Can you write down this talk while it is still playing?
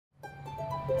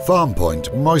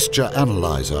Farmpoint Moisture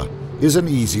Analyzer is an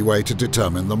easy way to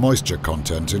determine the moisture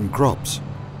content in crops,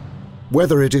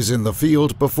 whether it is in the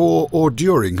field before or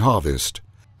during harvest,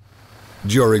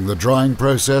 during the drying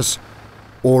process,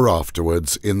 or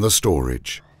afterwards in the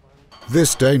storage.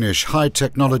 This Danish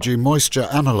high-technology moisture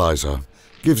analyzer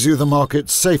gives you the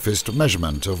market's safest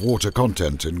measurement of water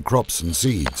content in crops and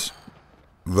seeds.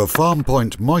 The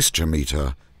Farmpoint Moisture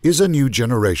Meter is a new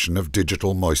generation of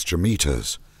digital moisture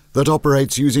meters that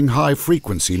operates using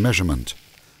high-frequency measurement,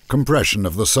 compression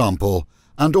of the sample,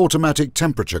 and automatic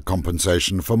temperature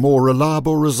compensation for more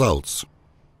reliable results.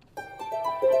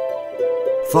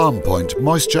 Farmpoint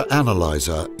Moisture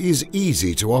Analyzer is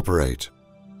easy to operate.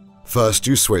 First,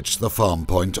 you switch the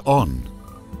Farmpoint on.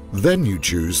 Then you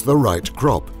choose the right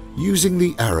crop using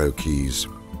the arrow keys.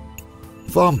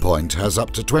 Farmpoint has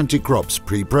up to 20 crops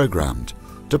pre-programmed,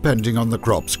 depending on the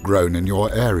crops grown in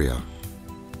your area.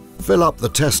 Fill up the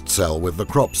test cell with the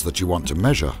crops that you want to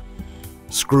measure.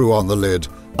 Screw on the lid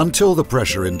until the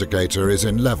pressure indicator is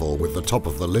in level with the top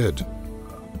of the lid.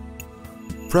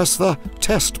 Press the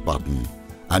Test button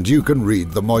and you can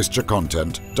read the moisture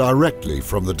content directly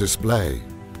from the display.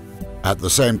 At the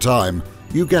same time,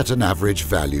 you get an average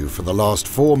value for the last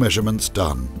 4 measurements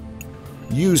done.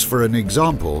 Use for an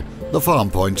example the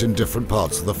Farmpoint in different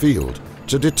parts of the field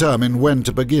to determine when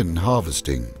to begin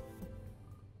harvesting.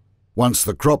 Once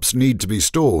the crops need to be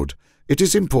stored, it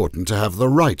is important to have the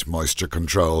right moisture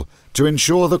control to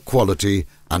ensure the quality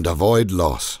and avoid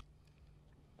loss.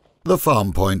 The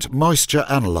Farmpoint Moisture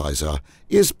Analyzer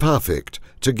is perfect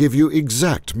to give you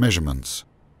exact measurements,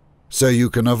 so you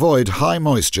can avoid high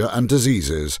moisture and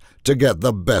diseases to get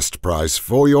the best price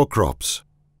for your crops.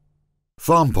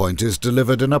 Farmpoint is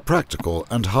delivered in a practical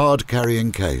and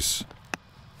hard-carrying case,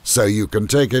 so you can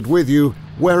take it with you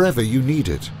wherever you need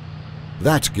it.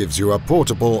 That gives you a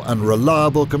portable and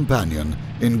reliable companion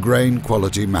in grain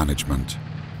quality management.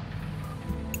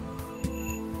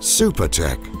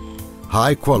 Supertech,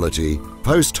 high-quality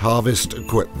post-harvest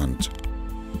equipment.